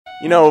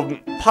You know,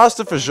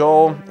 pasta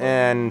fagioli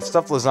and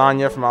stuffed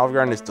lasagna from Olive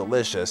Garden is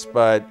delicious,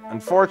 but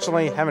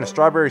unfortunately, having a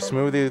strawberry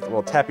smoothie with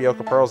little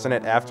tapioca pearls in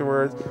it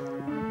afterwards,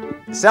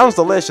 it sounds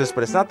delicious,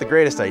 but it's not the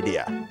greatest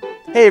idea.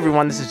 Hey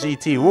everyone, this is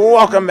GT.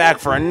 Welcome back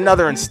for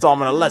another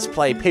installment of Let's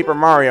Play Paper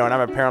Mario, and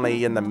I'm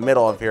apparently in the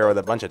middle of here with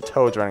a bunch of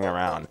toads running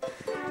around.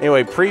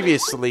 Anyway,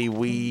 previously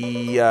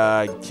we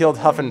killed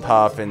Huff and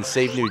Puff and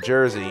saved New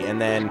Jersey, and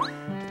then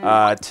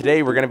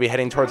today we're going to be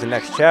heading towards the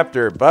next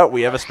chapter, but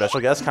we have a special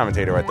guest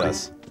commentator with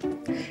us.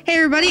 Hey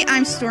everybody,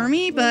 I'm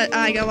Stormy, but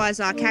I go as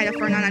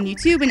California on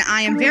YouTube, and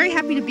I am very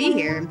happy to be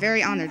here. I'm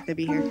very honored to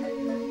be here.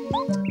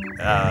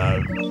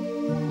 I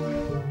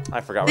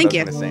forgot what I was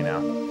going to say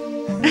now.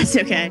 That's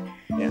okay.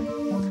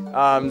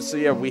 Yeah. So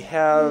yeah, we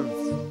have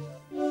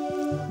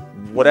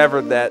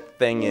whatever that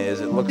thing is.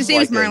 It looks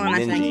like a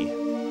Merlin, ninja.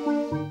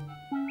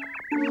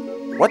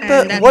 What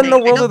in the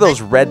world are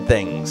those red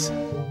things?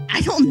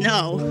 I don't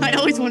know. I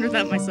always wondered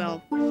that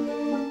myself.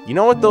 You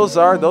know what those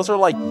are? Those are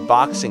like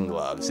boxing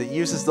gloves. It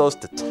uses those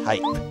to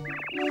type.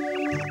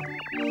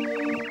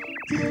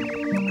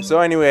 So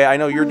anyway, I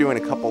know you're doing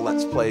a couple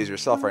Let's Plays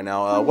yourself right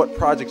now. What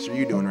projects are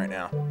you doing right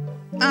now?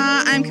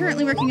 I'm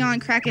currently working on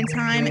Crack in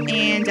Time and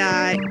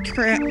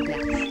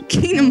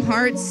Kingdom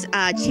Hearts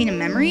Chain of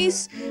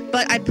Memories,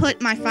 but I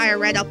put my Fire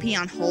Red LP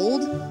on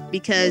hold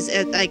because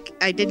I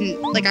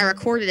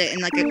recorded it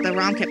and the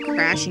ROM kept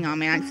crashing on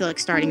me. I feel like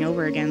starting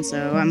over again,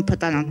 so I'm put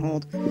that on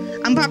hold.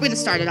 I'm probably gonna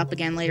start it up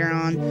again later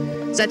on.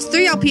 So that's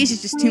 3 LPs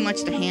is just too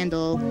much to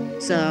handle.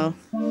 So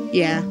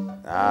yeah.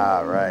 Ah,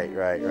 right.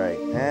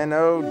 And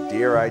oh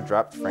dear, I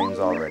dropped frames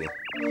already.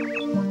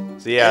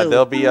 So yeah,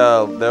 there'll be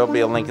a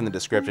link in the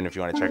description if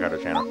you want to check out our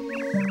channel.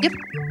 Yep.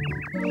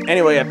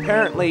 Anyway,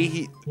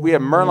 apparently we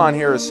have Merlon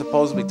here is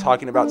supposedly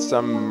talking about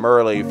some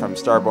Merly from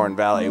Starborn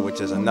Valley, which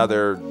is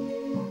another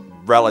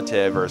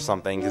relative or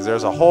something, because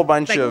there's a whole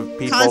bunch of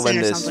people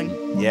in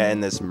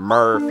this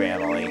Mer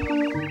family.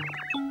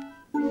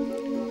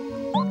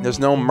 There's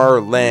no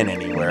Merlin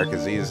anywhere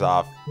because he's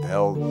off.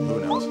 Hell,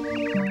 who knows?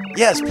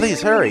 Yes,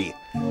 please hurry.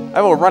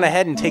 I will run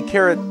ahead and take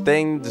care of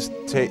things.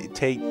 Take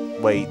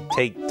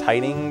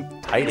tidings?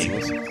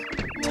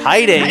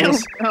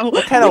 Tidings?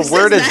 What kind of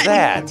word is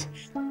that?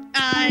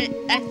 I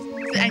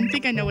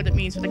think I know what it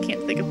means, but I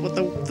can't think of what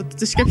the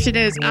description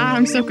is.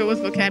 I'm so good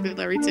with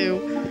vocabulary, too.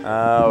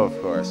 Oh,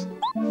 of course.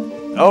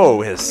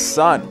 Oh, his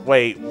son.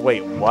 Wait,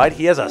 what?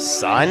 He has a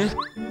son?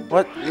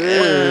 What?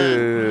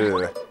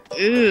 Ooh.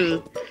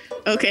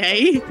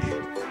 Okay.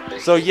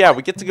 So yeah,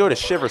 we get to go to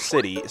Shiver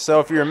City. So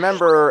if you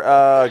remember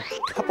a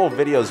couple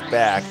videos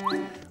back,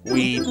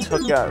 we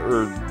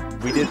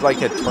did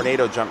like a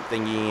tornado jump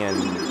thingy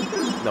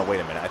and... No, wait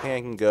a minute. I think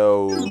I can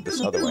go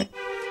this other way.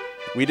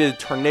 We did a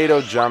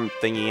tornado jump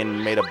thingy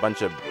and made a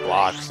bunch of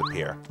blocks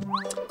appear.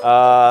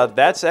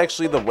 That's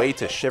actually the way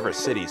to Shiver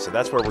City, so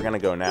that's where we're gonna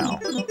go now.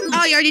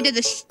 Oh, you already did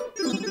this.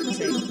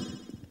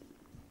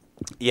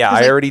 Yeah,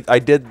 I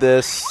did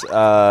this.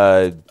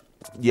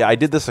 Yeah, I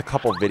did this a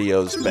couple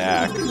videos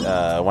back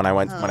when I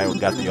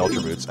got the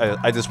Ultra Boots.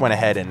 I just went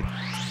ahead and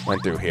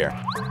went through here.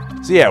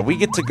 So yeah, we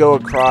get to go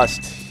across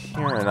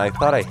here, and I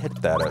thought I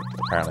hit that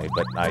apparently,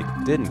 but I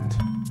didn't.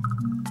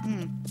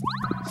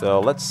 So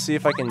let's see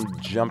if I can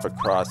jump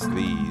across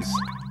these.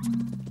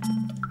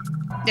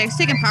 Yeah, it's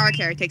taking power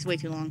carry takes way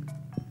too long.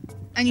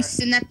 And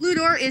that blue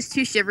door is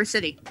to Shiver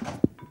City.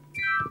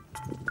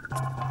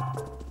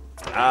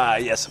 Ah,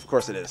 yes, of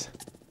course it is.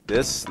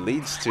 This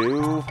leads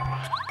to...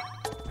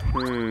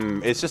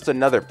 it's just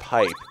another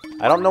pipe.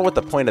 I don't know what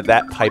the point of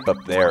that pipe up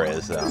there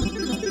is, though. I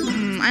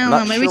don't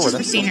know. Maybe it's just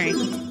for scenery.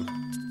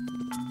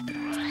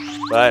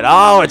 But,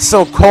 oh, it's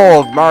so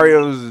cold.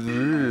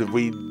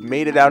 We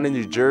made it out in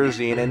New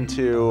Jersey and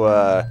into,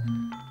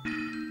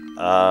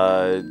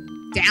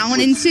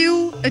 down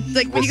into?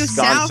 Like, when you go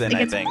south, it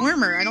gets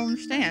warmer. I don't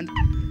understand.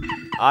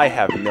 I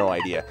have no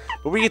idea.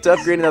 But we get to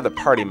upgrade another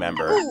party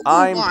member.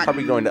 I'm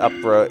probably going to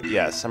upgrade...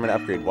 Yes, I'm going to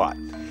upgrade Watt.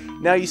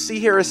 Now you see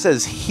here it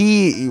says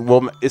he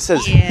will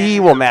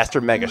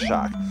master Mega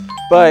Shock,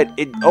 but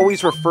it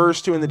always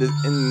refers to in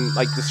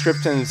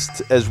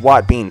descriptions as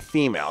Watt being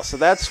female. So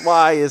that's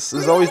why it's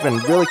always been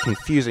really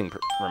confusing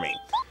for me.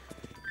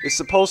 It's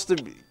supposed to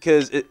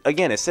because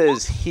again it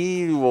says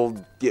he will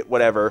get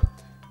whatever,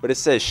 but it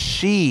says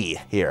she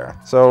here.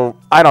 So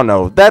I don't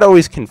know. That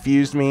always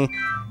confused me.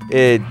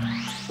 It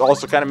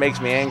also kind of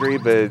makes me angry,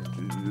 but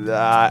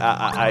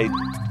I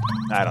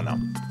don't know.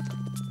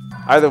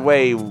 Either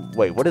way,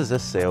 wait, what does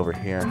this say over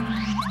here?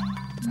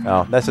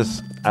 Oh, that's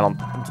just,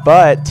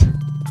 but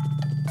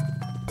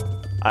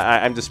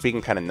I'm just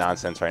speaking kind of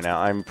nonsense right now.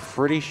 I'm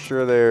pretty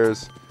sure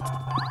there's...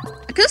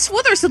 I could have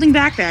sworn there was something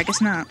back there, I guess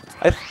not.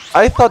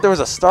 I thought there was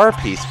a star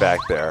piece back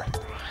there.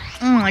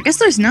 Oh, I guess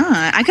there's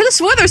not. I could have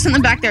sworn there was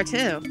something back there,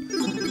 too.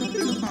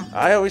 Huh.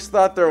 I always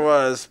thought there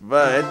was,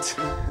 but...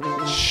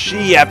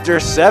 She After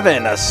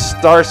 7, a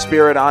star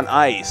spirit on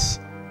ice.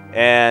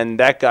 And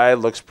that guy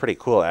looks pretty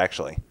cool,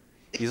 actually.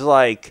 He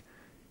looks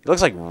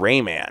like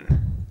Rayman.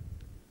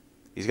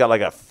 He's got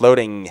like a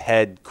floating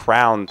head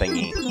crown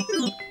thingy.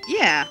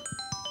 Yeah.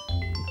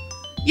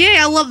 Yeah,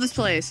 I love this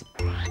place.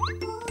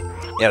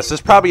 Yes,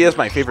 this probably is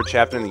my favorite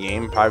chapter in the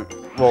game.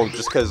 Well,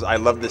 just because I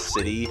love this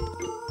city.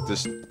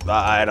 Just,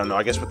 I don't know,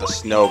 I guess with the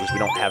snow, because we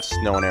don't have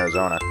snow in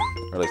Arizona.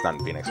 Or at least not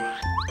in Phoenix.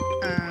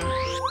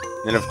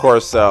 And of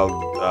course,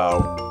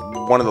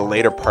 one of the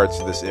later parts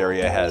of this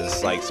area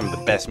has, like, some of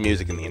the best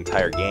music in the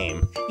entire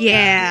game.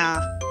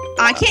 Yeah.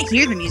 I can't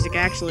hear the music,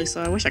 actually,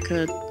 so I wish I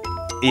could.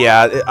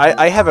 Yeah,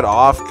 I have it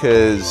off,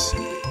 because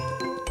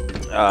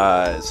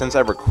since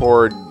I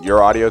record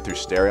your audio through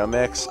stereo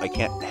mix, I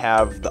can't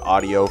have the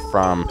audio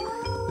from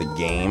the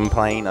game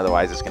playing,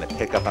 otherwise it's going to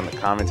pick up on the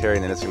commentary,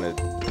 and then it's going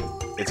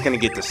to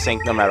get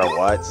desynced no matter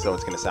what, so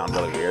it's going to sound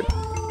really weird.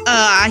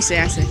 I see.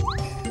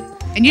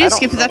 And you just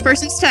skipped that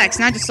person's text,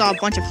 and I just saw a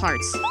bunch of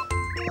hearts.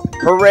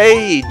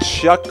 Hooray,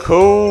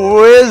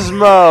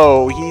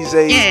 Chuckwismo! He's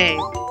a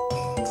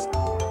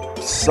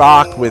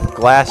sock with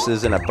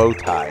glasses and a bow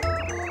tie.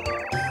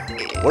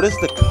 What is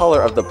the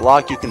color of the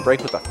block you can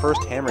break with the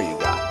first hammer you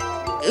got?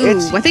 Ooh,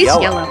 I think it's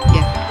yellow.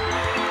 Yeah.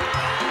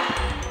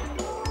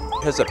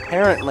 Because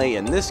apparently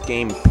in this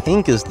game,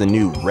 pink is the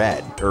new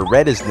red, or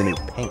red is the new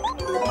pink.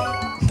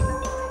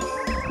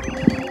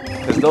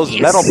 Because those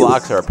metal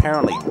blocks are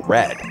apparently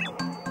red.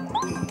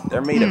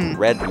 They're made of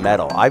red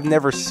metal. I've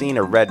never seen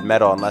a red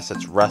metal unless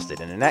it's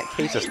rusted, and in that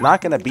case, it's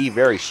not going to be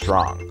very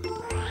strong.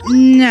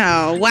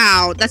 No,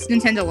 wow, that's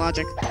Nintendo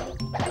logic.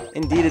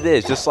 Indeed it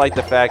is, just like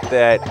the fact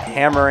that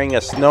hammering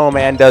a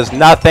snowman does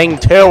nothing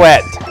to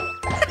it.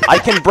 I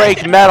can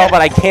break metal,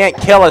 but I can't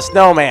kill a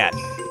snowman.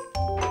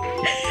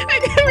 I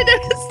never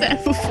noticed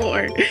that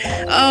before.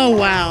 Oh,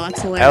 wow,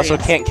 that's hilarious. I also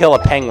can't kill a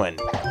penguin.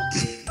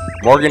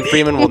 Morgan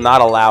Freeman will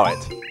not allow it.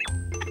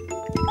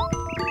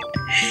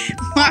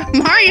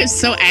 Mario's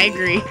so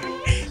angry.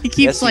 He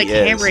keeps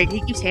hammering.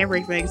 He keeps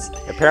hammering things.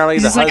 Apparently,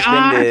 the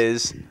husband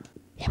is.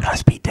 He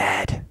must be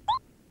dead.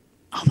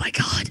 Oh my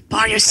God!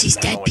 Mario sees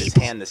dead people. His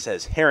hand that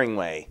says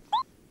Herringway.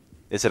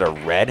 Is it a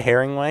red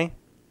Herringway?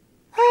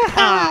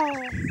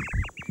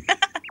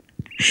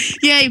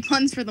 Yeah, he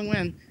puns for the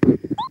win.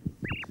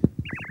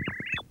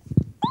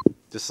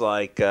 Just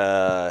like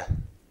I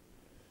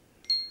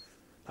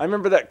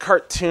remember that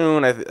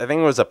cartoon, I think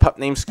it was a pup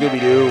named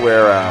Scooby-Doo,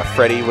 where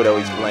Freddy would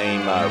always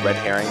blame red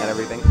herring and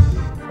everything.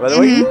 By the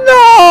way,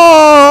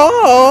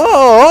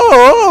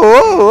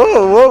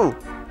 no!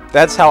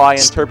 That's how I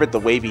interpret the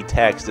wavy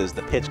text, as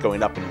the pitch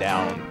going up and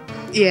down.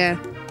 Yeah.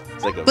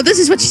 It's like but this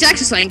is what she's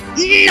actually saying.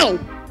 No!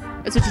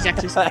 That's what she's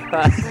actually saying.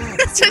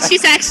 That's what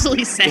she's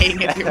actually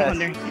saying, if you're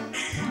wondering.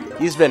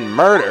 He's been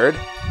murdered.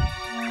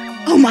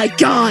 Oh my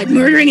God,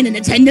 murdering in a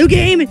Nintendo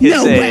game?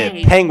 No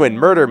way! Penguin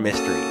murder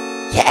mystery.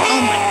 Yeah!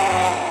 Oh my God.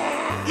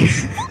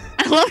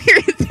 I love your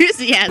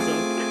enthusiasm.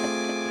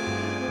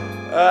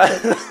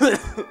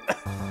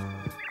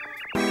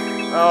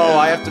 Oh,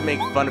 I have to make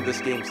fun of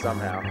this game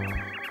somehow.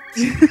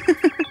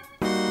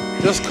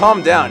 Just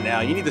calm down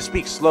now. You need to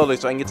speak slowly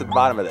so I can get to the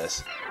bottom of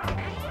this.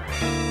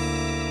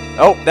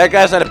 Oh, that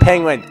guy's not a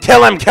penguin.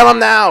 Kill him! Kill him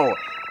now!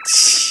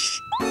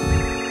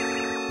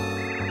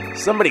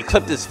 Somebody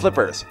clipped his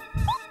flippers.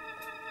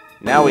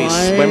 Now he's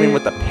swimming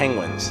with the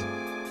penguins.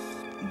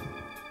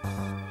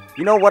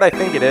 You know what I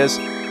think it is?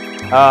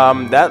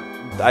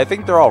 I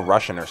think they're all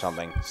Russian or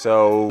something.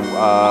 So,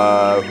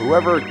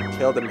 whoever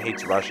killed him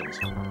hates Russians.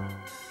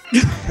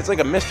 It's like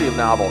a mystery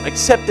novel,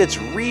 except it's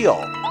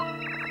real.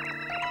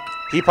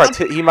 He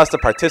must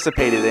have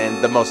participated in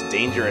the most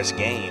dangerous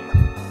game.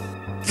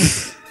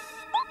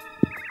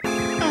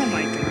 Oh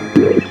my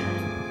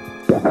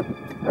God.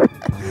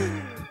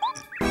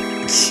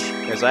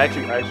 Yes, I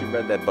actually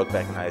read that book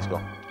back in high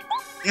school.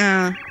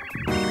 I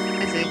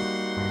see. I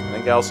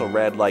think I also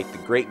read, like, The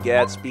Great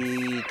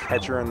Gatsby,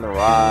 Catcher in the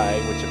Rye,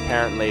 which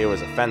apparently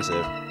was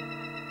offensive.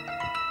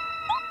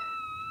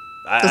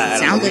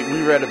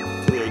 We read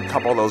a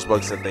couple of those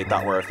books that they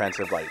thought were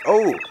offensive, like,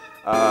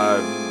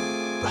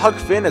 Huck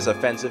Finn is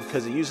offensive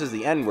because he uses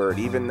the N-word,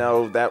 even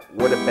though that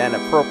would have been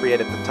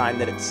appropriate at the time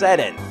that it's set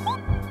in.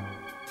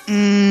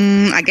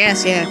 I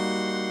guess, yeah.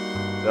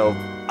 So,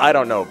 I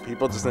don't know.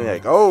 People just think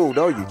like, oh,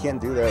 no, you can't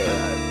do that.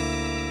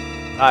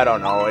 I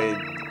don't know.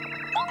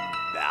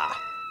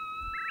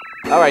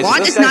 All right,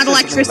 Watt is not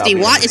electricity.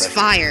 Watt is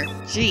fire.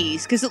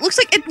 Jeez, because it looks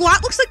like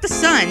Watt looks like the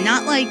sun,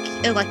 not like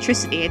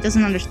electricity. It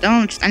doesn't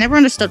understand. I never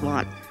understood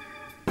Watt.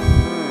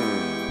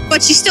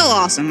 But she's still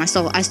awesome. I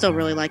still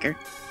really like her.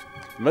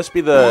 It must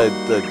be the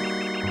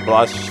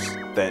blush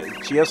that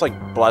she has, like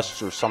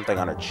blush or something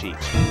on her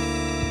cheeks.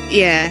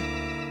 Yeah.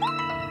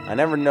 I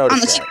never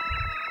noticed that.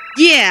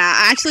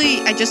 Yeah, actually,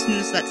 I just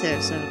noticed that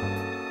too. So.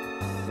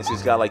 And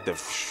she's got like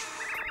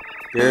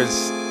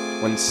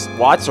when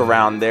Watt's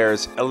around,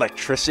 there's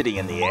electricity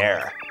in the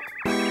air.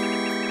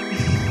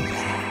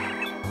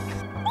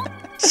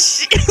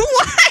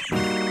 What?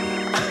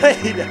 I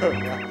don't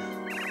know.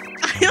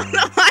 I don't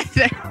know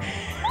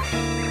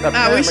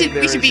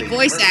either. We should be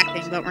voice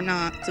acting, but we're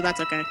not, so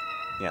that's okay.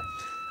 Yeah.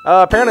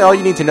 Apparently, all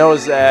you need to know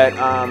is that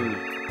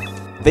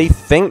they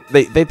think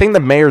the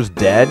mayor's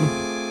dead.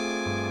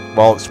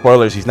 Well,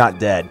 spoilers, he's not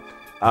dead.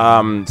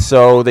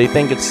 So they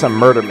think it's some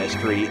murder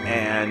mystery,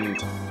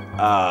 and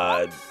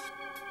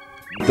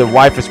the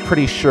wife is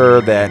pretty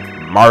sure that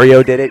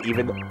Mario did it,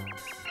 even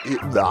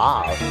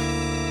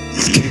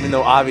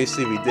though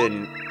obviously we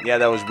didn't. Yeah,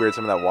 that was weird.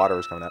 Some of that water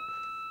was coming up.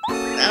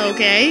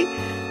 Okay.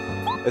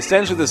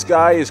 Essentially, this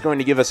guy is going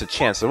to give us a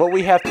chance. So what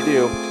we have to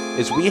do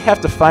is we have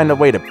to find a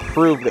way to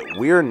prove that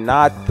we're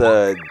not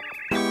the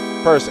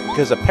person.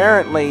 Because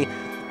apparently,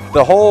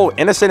 the whole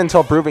innocent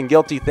until proven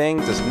guilty thing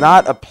does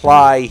not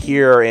apply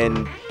here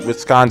in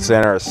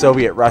Wisconsin or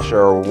Soviet Russia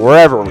or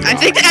wherever we are. I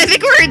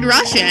think we're in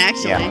Russia,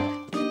 actually. Yeah.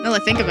 Now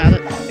that I think about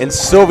it. In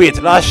Soviet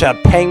Russia,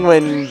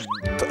 penguin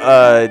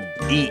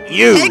eat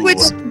you.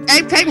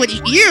 Penguin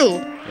eat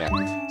you.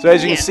 Yeah. So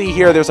as you can see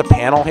here, there's a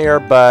panel here,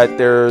 but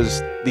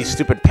there's these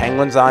stupid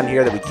penguins on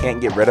here that we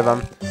can't get rid of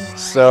them.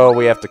 So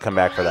we have to come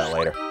back for that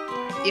later.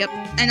 Yep.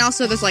 And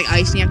also there's like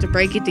ice and you have to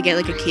break it to get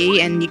like a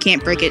key, and you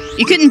can't break it.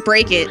 You couldn't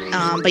break it,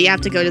 but you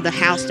have to go to the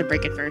house to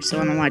break it first. So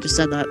I don't know why I just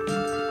said that.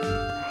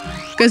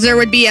 Because there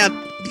would be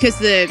because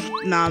the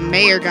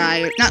mayor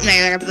guy, not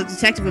mayor, but the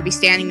detective would be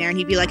standing there and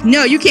he'd be like,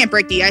 no, you can't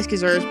break the ice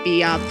because there'd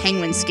be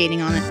penguins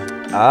skating on it.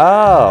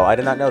 Oh, I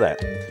did not know that.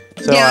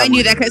 So, yeah, I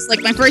knew that because,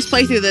 like, my first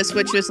playthrough of this,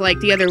 which was, like,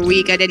 the other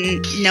week, I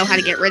didn't know how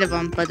to get rid of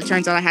them, but it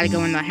turns out I had to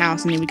go in the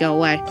house and he would go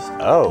away.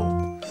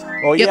 Oh.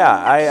 Well, yep.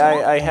 Yeah,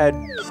 I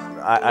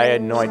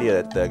had no idea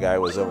that the guy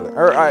was over there.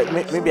 Or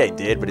maybe I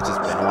did, but it's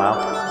just been a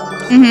while.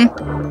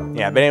 Mm-hmm.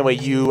 Yeah, but anyway,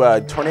 you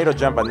tornado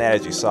jump on that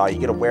as you saw. You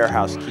get a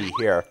warehouse key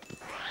here.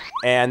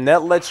 And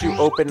that lets you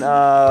open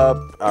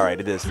up... Alright,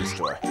 it is this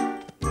door.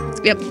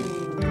 Yep.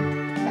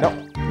 Nope,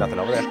 nothing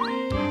over there.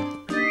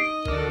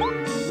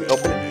 We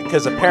open it,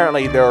 because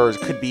apparently there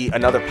could be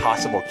another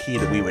possible key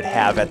that we would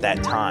have at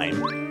that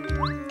time.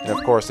 And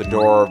of course the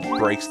door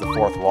breaks the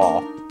fourth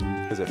wall,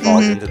 because it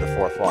falls into the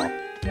fourth wall.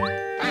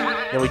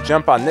 Then we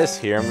jump on this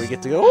here, and we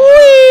get to go...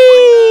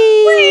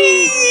 Whee!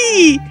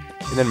 Whee!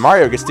 And then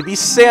Mario gets to be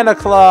Santa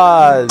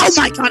Claus! Oh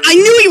my god, I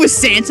knew he was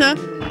Santa!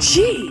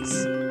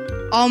 Jeez!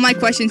 All my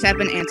questions have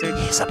been answered.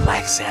 He's a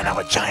black Santa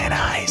with giant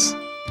eyes.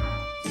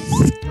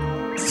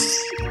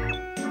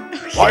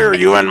 Why are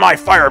you in my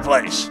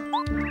fireplace?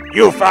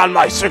 You found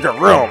my secret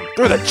room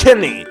through the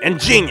chimney.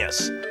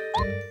 Ingenious.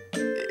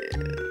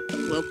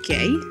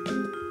 Okay.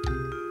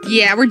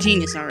 Yeah, we're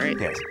genius, alright.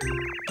 Yes.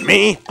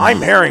 Me? I'm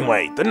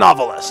Herringway, the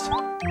novelist.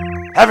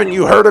 Haven't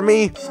you heard of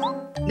me?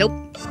 Nope.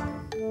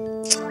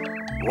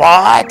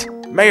 What?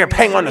 Mayor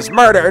Penguin is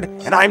murdered,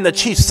 and I'm the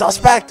chief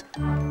suspect?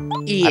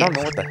 Yeah. I don't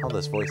know what the hell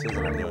this voice is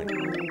that I'm doing.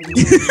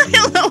 I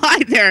don't know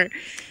either.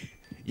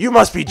 You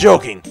must be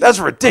joking. That's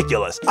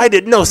ridiculous. I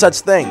did no such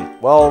thing.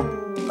 Well,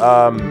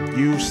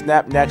 you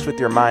snap necks with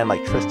your mind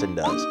like Tristan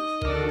does.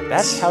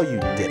 That's how you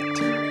did it.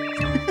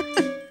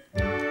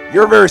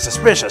 You're very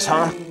suspicious,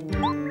 huh?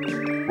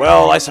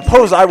 Well, I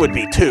suppose I would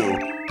be too.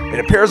 It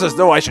appears as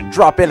though I should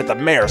drop in at the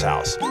mayor's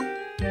house.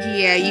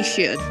 Yeah, you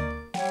should.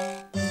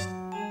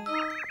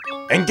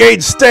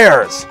 Engage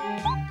stairs!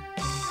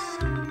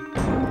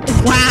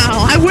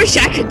 Wow, I wish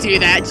I could do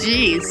that,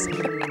 jeez.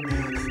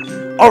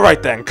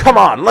 Alright then, come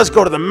on, let's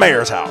go to the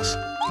mayor's house.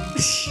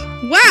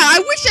 Wow, I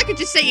wish I could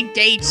just say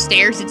engage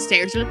stairs and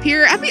stairs would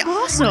appear. That'd be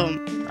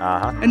awesome.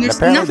 Uh-huh. And there's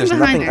apparently nothing there's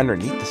behind nothing there.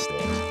 underneath the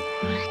stairs.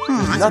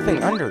 Huh, There's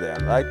nothing under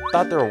them. I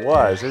thought there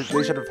was. They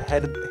should have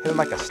hidden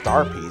like a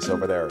star piece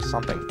over there or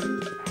something.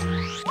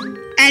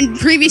 And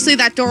previously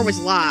that door was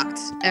locked,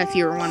 if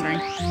you were wondering.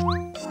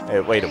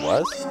 Hey, wait, it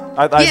was?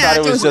 I Yeah, thought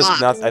it was just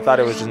locked. I thought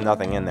it was just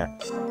nothing in there.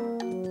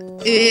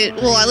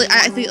 Well,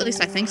 at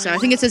least I think so. I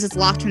think it says it's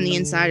locked from the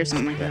inside or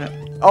something like that.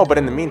 Oh, but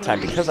in the meantime,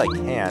 because I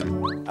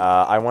can,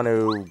 I want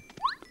to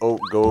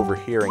go over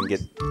here and get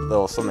a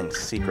little something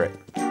secret.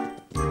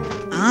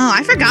 Oh,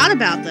 I forgot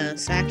about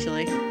this,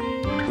 actually.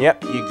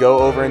 Yep, you go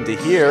over into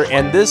here,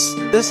 and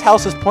this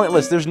house is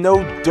pointless. There's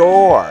no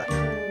door.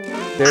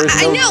 There's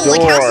no I know, door.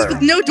 like houses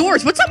with no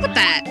doors. What's up with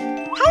that?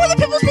 How are the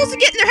people supposed to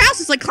get in their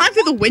houses? Like climb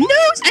through the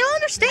windows? I don't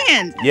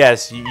understand.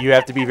 Yes, you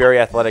have to be very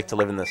athletic to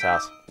live in this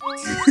house.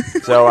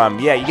 So,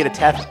 yeah, you get a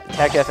Tech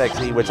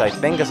FXE, which I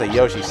think is a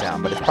Yoshi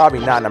sound, but it's probably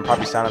not, and I'm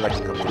probably sounding like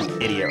a complete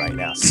idiot right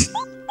now.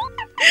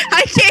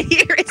 I can't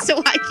hear it,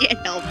 so I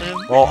can't help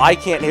him. Well, I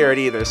can't hear it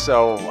either,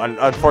 so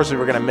unfortunately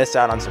we're going to miss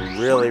out on some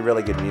really,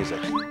 really good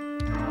music.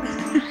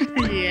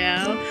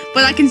 Yeah,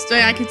 but I can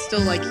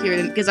still like hear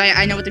it, because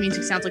I know what the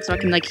music sounds like, so I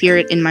can like hear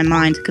it in my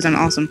mind, because I'm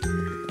awesome.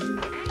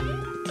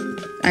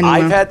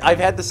 I've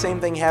had the same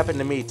thing happen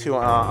to me too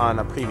on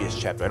a previous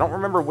chapter. I don't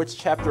remember which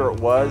chapter it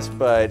was,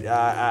 but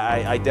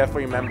I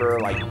definitely remember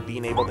like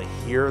being able to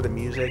hear the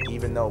music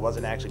even though it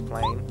wasn't actually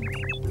playing.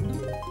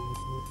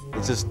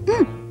 It's just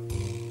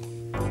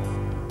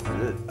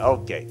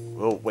okay.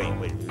 Oh wait.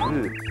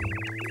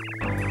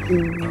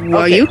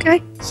 Are you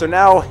okay? So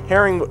now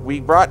we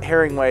brought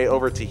Herringway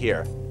over to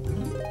here.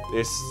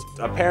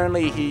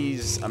 Apparently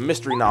he's a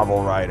mystery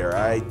novel writer.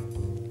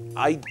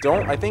 I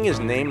think his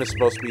name is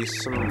supposed to be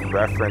some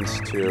reference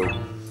to,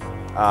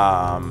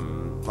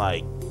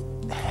 like,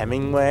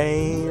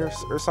 Hemingway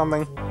or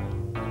something.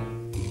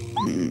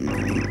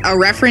 A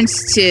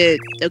reference to,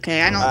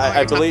 okay, I don't know.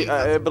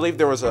 I believe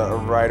there was a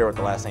writer with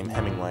the last name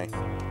Hemingway.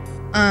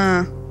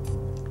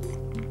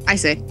 I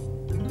see.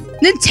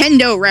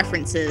 Nintendo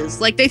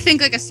references. Like, they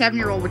think like a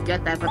 7-year-old would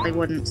get that, but they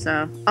wouldn't,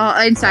 so.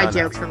 Inside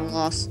jokes for the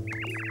loss.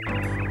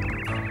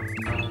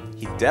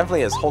 He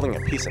definitely is holding a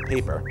piece of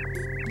paper.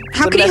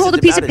 How can he hold a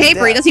piece of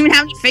paper? He doesn't even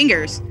have any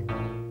fingers.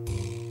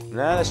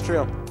 Nah, that's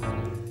true.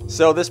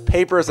 So this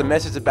paper is a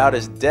message about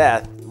his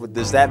death.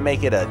 Does that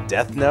make it a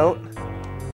death note?